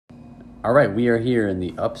All right, we are here in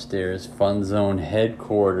the upstairs Fun Zone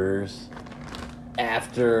headquarters.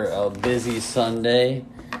 After a busy Sunday,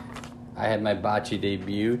 I had my bocce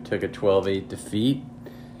debut, took a 12-8 defeat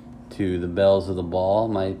to the Bells of the Ball,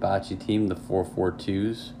 my bocce team, the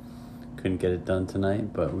 442s. Couldn't get it done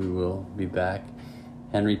tonight, but we will be back.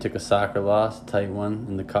 Henry took a soccer loss, tight one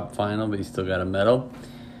in the cup final, but he still got a medal.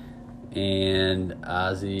 And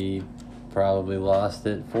Ozzy probably lost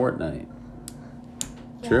at Fortnite.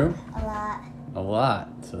 Yeah, True? a lot. A lot.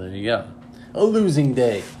 So there you go. A losing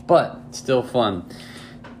day, but still fun.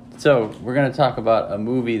 So we're going to talk about a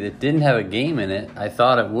movie that didn't have a game in it. I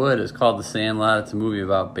thought it would. It's called The Sandlot. It's a movie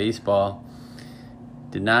about baseball.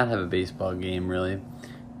 Did not have a baseball game, really.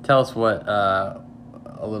 Tell us what a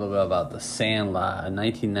little bit about The Sandlot, a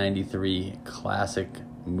 1993 classic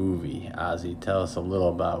movie. Ozzy, tell us a little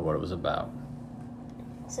about what it was about.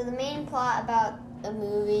 So the main plot about the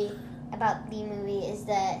movie is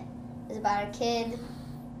that it's about a kid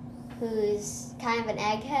who's kind of an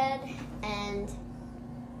egghead, and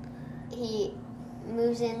he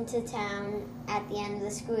moves into town at the end of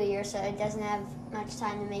the school year, so he doesn't have much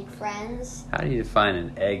time to make friends. How do you define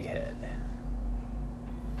an egghead?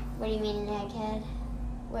 What do you mean an egghead?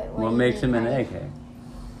 What makes him an egghead?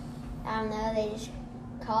 I don't know, they just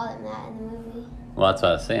call him that in the movie. Well, that's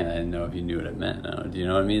what I was saying. I didn't know if you knew what it meant. No. Do you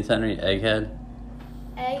know what it means, Henry? Egghead?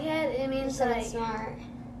 Egghead, it means Someone like smart.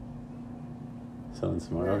 Someone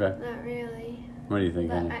smart. not, Okay. not really. What do you think,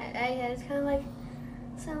 But Henry? egghead is kind of like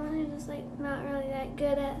someone who's just like not really that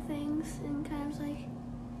good at things and kind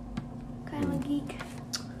of a geek.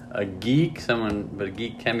 A geek, but a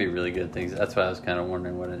geek can be really good at things. That's why I was kind of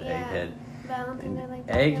wondering what an Yeah, egghead. But I don't think they're like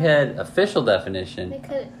that. Egghead official definition. They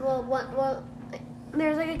could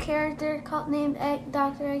there's like a character named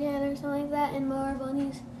Dr. Egghead or something like that in Marvel, and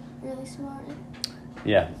he's really smart.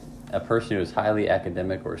 Yeah, a person who is highly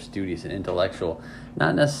academic or studious and intellectual.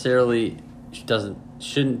 Not necessarily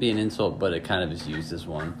shouldn't be an insult, but it kind of is used as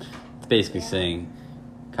one. It's basically saying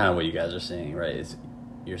kind of what you guys are saying, right? It's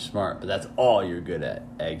you're smart, but that's all you're good at.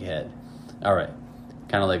 Egghead. All right.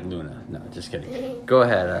 Kind of like Luna. No, just kidding. Go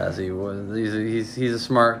ahead, Ozzy. He's a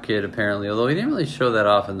smart kid, apparently, although he didn't really show that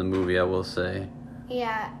off in the movie, I will say.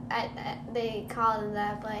 Yeah, they called him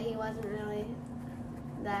that, but he wasn't really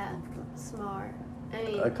that smart. I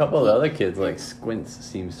mean, A couple of the other kids, like Squints,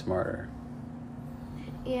 seem smarter.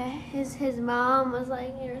 yeah, his mom was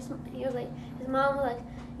like, his mom was like,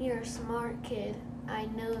 you're a smart kid. I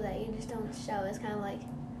know that, you just don't show. It's kind of like,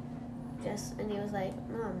 and he was like,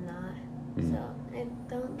 no, I'm not. So I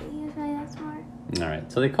don't think he was really that smart. All right,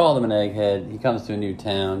 so they called him an egghead. He comes to a new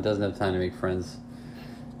town, doesn't have time to make friends.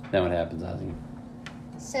 Then what happens, Ozzy?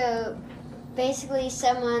 So basically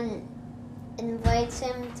someone invites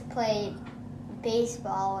him to play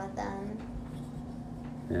baseball with them.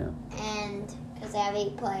 Yeah. And because they have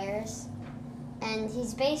 8 players. And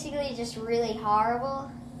he's basically just really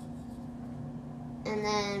horrible. And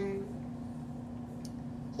then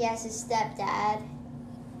he has his stepdad,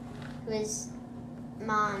 who his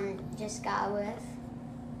mom just got with.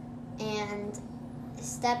 And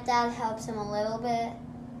his stepdad helps him a little bit.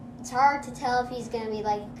 It's hard to tell if he's going to be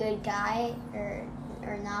like a good guy or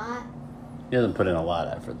not. He doesn't put in a lot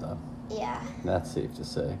of effort, though. Yeah. That's safe to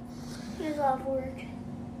say. He has a lot of work.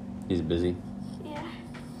 He's busy. Yeah.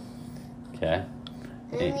 Okay.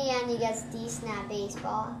 And in the end, he gets decent at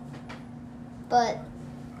baseball. But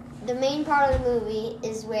the main part of the movie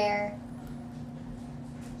is where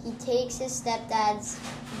he takes his stepdad's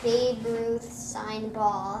Babe Ruth signed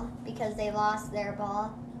ball, because they lost their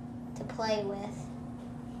ball, to play with.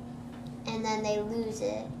 And then they lose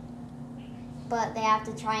it. But they have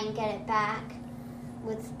to try and get it back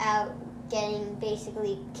without getting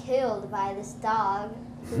basically killed by this dog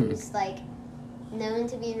who's like known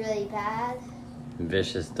to be really bad.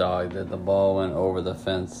 Vicious dog. That the ball went over the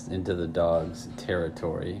fence into the dog's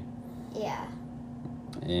territory. Yeah.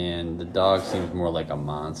 And the dog seems more like a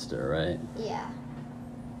monster, right? Yeah.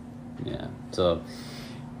 Yeah. So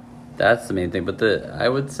that's the main thing. But I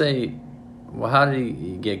would say, well, how did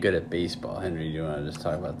he get good at baseball? Henry, do you want to just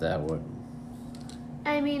talk about that? What?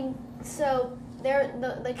 I mean, so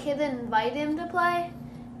the kid that invited him to play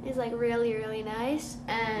is like really, really nice,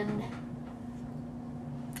 and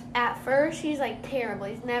at first he's like terrible.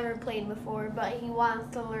 He's never played before, but he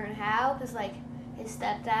wants to learn how, because like his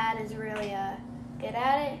stepdad is really good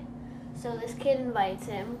at it. So this kid invites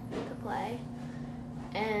him to play,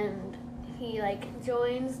 and he like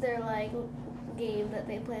joins their like game that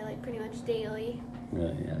they play like pretty much daily.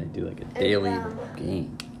 Yeah, they do like a daily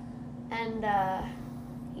game. And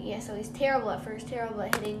so he's terrible at first, terrible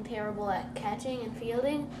at hitting, terrible at catching and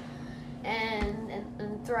fielding.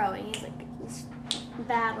 and throwing. He's like he's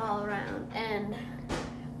bad all around. And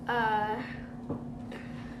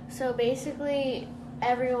so basically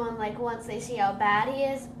everyone, like, once they see how bad he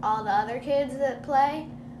is, all the other kids that play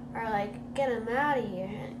are like, get him out of here,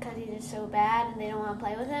 because he's just so bad and they don't want to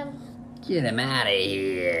play with him. Get him out of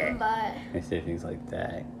here. But They say things like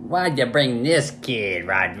that. Why'd you bring this kid,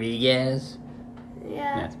 Rodriguez?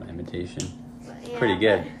 yeah, That's my imitation. but, yeah, Pretty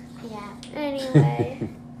good. Yeah. but anyway,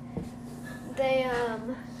 they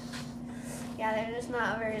they're just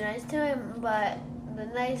not very nice to him. But the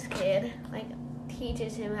nice kid, like,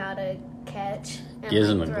 teaches him how to catch. And, Gives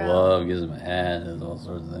him like, a throw. glove, gives him a hat, does all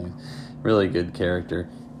sorts of things. Really good character.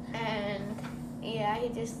 And yeah, he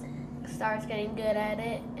just starts getting good at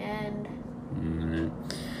it, and Mm.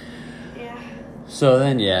 yeah. So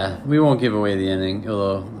then, we won't give away the ending,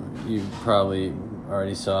 although you probably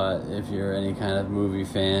already saw it if you're any kind of movie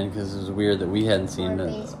fan, because it was weird that we hadn't seen Or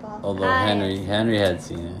it. baseball. Although I- Henry had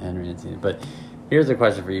seen it. But here's a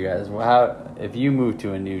question for you guys: how, if you moved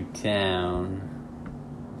to a new town,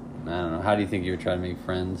 I don't know, how do you think you would try to make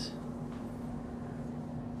friends?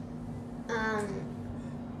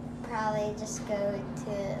 Probably just go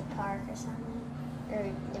to a park or something. Or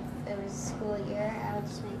if it was school year, I would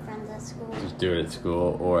just make friends at school. Just do it at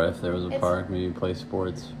school, or if there was a It's- park, maybe play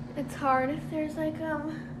sports. It's hard if there's like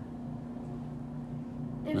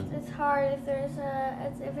it's hard if there's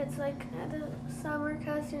if it's like at the summer,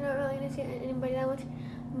 because you're not really gonna see anybody that much.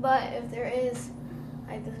 But if there is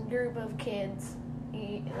like this group of kids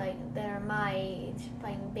like that are my age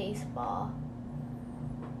playing baseball,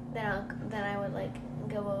 then I would like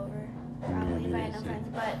go over probably if I had no see. friends.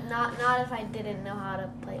 But not if I didn't know how to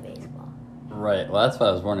play baseball. Right. Well, that's what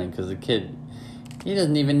I was wondering, because the kid, he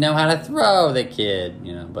doesn't even know how to throw. The kid,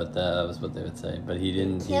 but that was what they would say. But he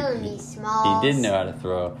didn't. Killing me, Smalls. He didn't know how to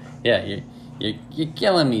throw. Yeah, you're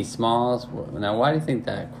killing me, Smalls. Now, why do you think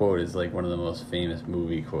that quote is like one of the most famous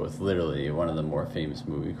movie quotes? Literally, one of the more famous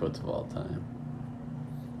movie quotes of all time.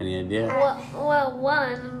 Any idea? Well,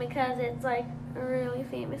 one, because it's like a really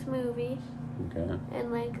famous movie. Okay.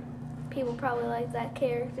 And like people probably like that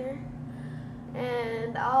character,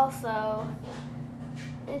 and also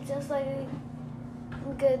it's just like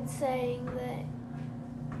a good saying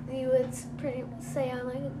that you would pretty say on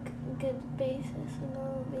like a good basis, a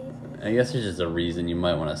normal basis. I guess there's just a reason you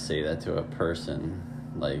might want to say that to a person,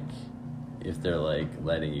 like if they're like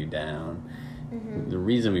letting you down. Mm-hmm. The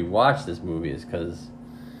reason we watched this movie is because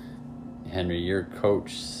Henry, your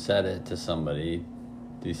coach, said it to somebody.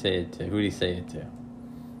 Did he say it to? Who did he say it to?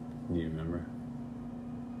 Do you remember?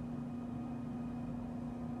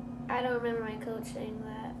 I don't remember my coach saying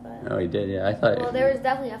that, but Oh, he did. Yeah, I thought. well, there was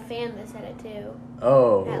definitely a fan that said it too.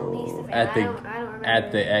 Oh, At least a fan. at the I don't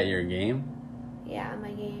remember. at your game. Yeah,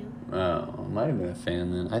 my game. Oh, might have been a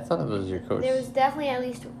fan then. I thought it was your coach. There was definitely at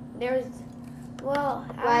least well.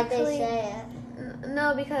 Why'd actually, they say it?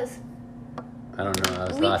 No, because I don't know.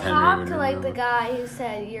 I we thought Henry talked would to like the remember. guy who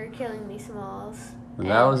said "You're killing me, Smalls."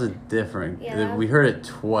 That was a different. Yeah, that we was- heard it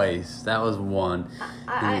twice. That was one.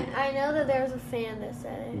 I know that there was a fan that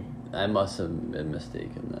said it. I must have been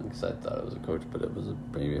mistaken then, because I thought it was a coach, but it was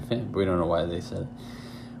maybe a fan. But we don't know why they said it.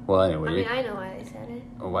 Well, anyway, I mean, I know why they said it.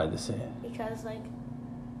 why'd they say it? Because like,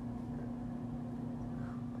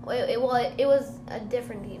 it was a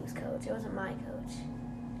different team's coach. It wasn't my coach.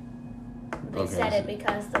 They Okay, said so- it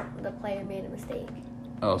because the player made a mistake.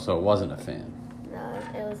 Oh, so it wasn't a fan. No,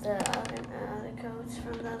 it was the other coach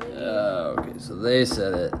from the other team. Okay, so they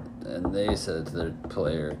said it, and they said it to their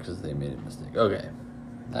player because they made a mistake. Okay,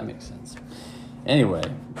 that makes sense. Anyway,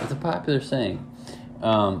 it's a popular saying.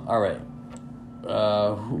 All right.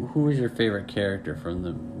 Who was your favorite character from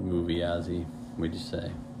the movie, Ozzy? What'd you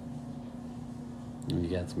say? You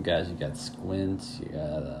got some guys. You got Squints. You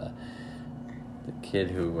got the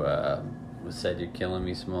kid who said "You're killing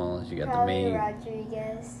me, Smalls." You got Probably the main.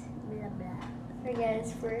 Rodriguez. Blah, blah. Forget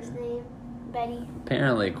his first name. Betty.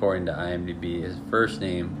 Apparently, according to IMDb, his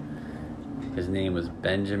name was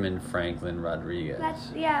Benjamin Franklin Rodriguez.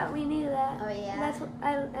 We knew that. Oh, yeah? That's what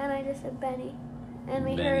I just said Benny, and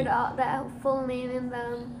we Benny. heard that full name in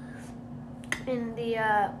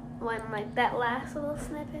the one like that last little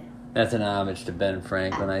snippet. That's an homage to Ben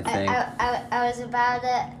Franklin, I think. I was about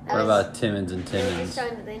to. What about Timmons and They were Timmons? just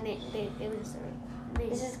trying to it was just a name.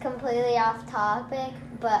 This is completely off topic,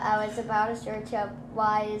 but I was about to search up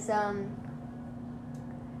why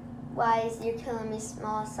is "You're killing me,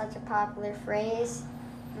 small" such a popular phrase.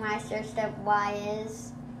 When I searched up why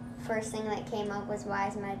is, first thing that came up was why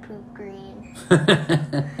is my poop green?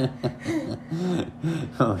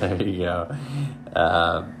 Well, there you go.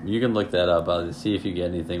 You can look that up. I'll see if you get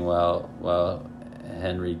anything while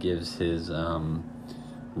Henry gives his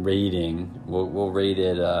rating. We'll rate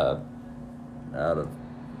it out of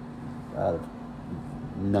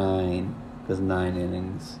 9 because 9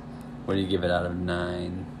 innings. What do you give it out of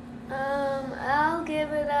 9? I'll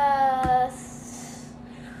give it a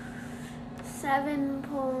 7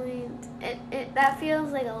 point. That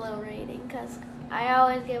feels like a low rating because I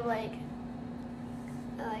always give like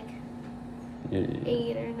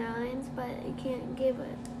 8 or 9s, but I can't give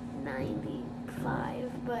it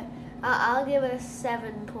 95. But I'll give it a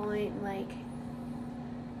 7 point,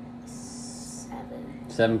 7.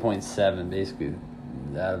 7.7, basically,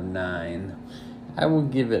 out of 9. I will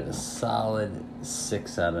give it a solid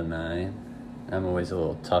 6 out of 9. I'm always a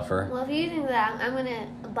little tougher. Well, if you think that, I'm going to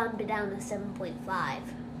bump it down to 7.5.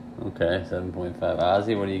 Okay, 7.5.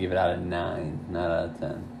 Ozzy, what do you give it out of 9? Not out of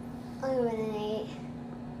 10. I'll give it an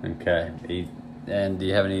 8. Okay, 8. And do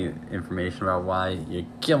you have any information about why You're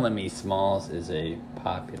Killing Me Smalls is a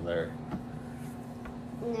popular...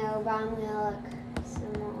 No, but I'm going to look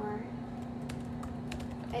some more.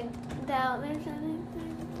 I doubt there's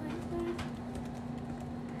anything like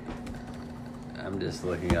that. I'm just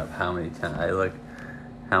looking up how many times...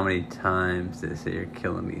 how many times they say You're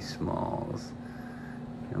Killing Me Smalls.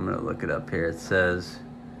 I'm going to look it up here. It says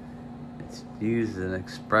it's used as an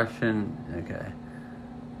expression. Okay.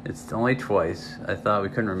 It's only twice. I thought we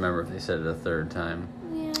couldn't remember if they said it a third time.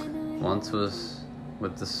 Yeah, I know. Once was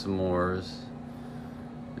with the s'mores,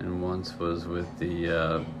 and once was with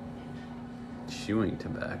the chewing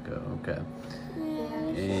tobacco. Okay. Yeah,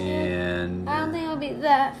 And I don't think it'll be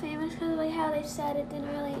that famous because how they said it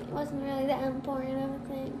wasn't really that important of a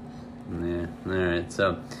thing. yeah. All right.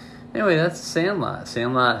 So anyway, that's Sandlot.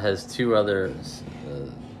 Sandlot has 2 other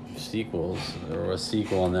sequels, or a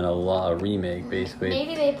sequel and then a remake, basically.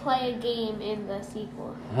 Maybe they play a game in the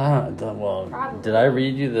sequel. Well, Probably. did I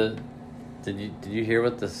read you Did you hear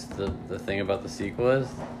what the thing about the sequel is?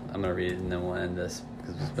 I'm gonna read it and then we'll end this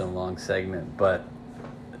because it's been a long segment. But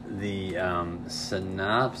the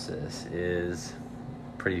synopsis is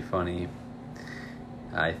pretty funny,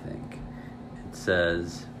 I think. It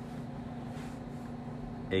says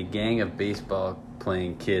a gang of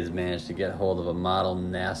baseball-playing kids managed to get hold of a model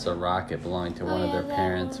NASA rocket belonging to one of their that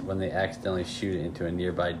parents. one. When they accidentally shoot it into a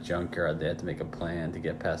nearby junkyard, they have to make a plan to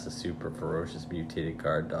get past a super ferocious mutated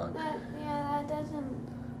guard dog. That doesn't.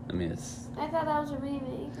 I mean, it's... I thought that was a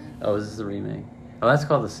remake. Oh, is this the remake? Oh, that's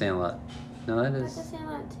called The Sandlot. No, that That's is a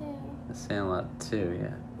Sandlot too. The Sandlot 2,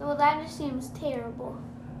 yeah. Well, that just seems terrible.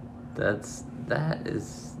 That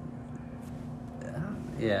is...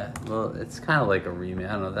 Yeah, well, it's kind of like a remake.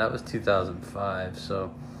 I don't know, that was 2005,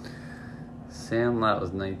 so... Sandlot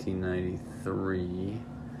was 1993.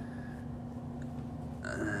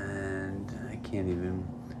 And I can't even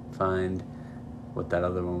find what that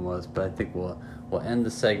other one was, but I think we'll end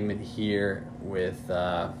the segment here with...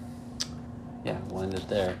 we'll end it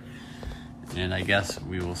there. And I guess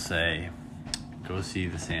we will say, go see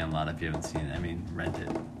The Sandlot if you haven't seen it. I mean, rent it.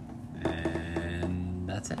 And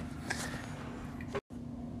that's it.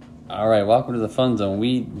 All right, welcome to the Fun Zone.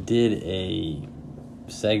 We did a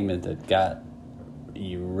segment that got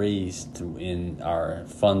erased in our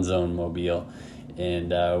Fun Zone mobile.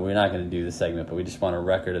 And we're not going to do the segment, but we just want a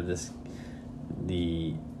record of this,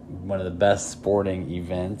 one of the best sporting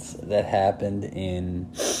events that happened in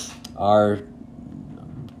our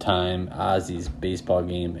time, Ozzy's baseball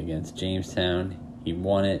game against Jamestown. He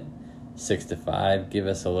won it 6-5. Give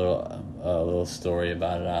us a little story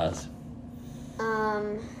about it, Oz.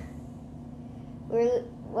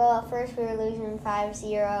 At first we were losing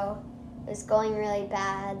 5-0. It was going really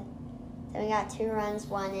bad. Then we got 2 runs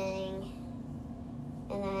 1 inning,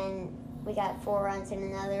 and then we got 4 runs in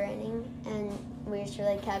another inning, and we just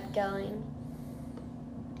really kept going.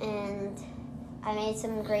 And I made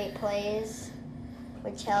some great plays,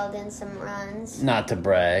 which held in some runs. Not to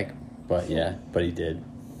brag, but yeah, but he did.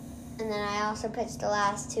 And then I also pitched the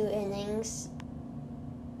last 2 innings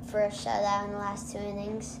for a shutout in the last 2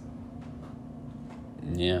 innings.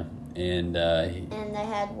 Yeah, and And I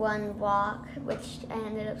had 1 walk, which I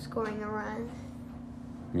ended up scoring a run.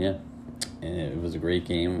 yeah, and it was a great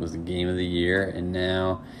game. It was the game of the year, and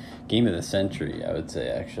now game of the century, I would say,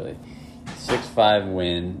 actually. 6-5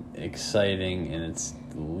 win, exciting, and it's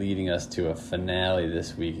leading us to a finale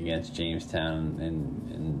this week against Jamestown,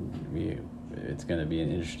 and it's going to be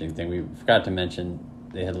an interesting thing. We forgot to mention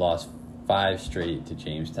they had lost 5 straight to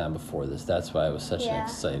Jamestown before this. That's why it was such an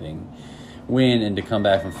exciting win, and to come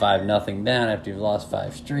back from 5-0 down after you've lost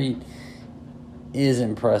 5 straight is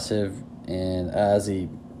impressive. And Ozzy,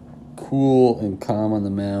 cool and calm on the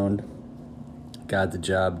mound, got the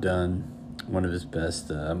job done. One of his best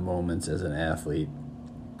moments as an athlete.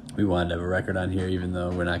 we wanted to have a record on here, even though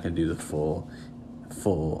we're not going to do the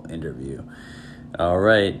full interview. All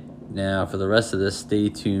right, now for the rest of this, stay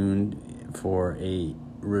tuned for a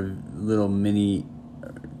little mini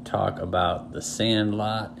talk about The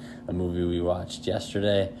Sandlot, a movie we watched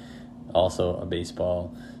yesterday, also a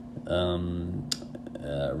baseball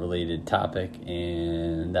related topic,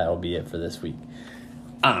 and that will be it for this week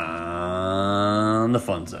on the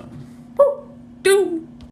Fun Zone.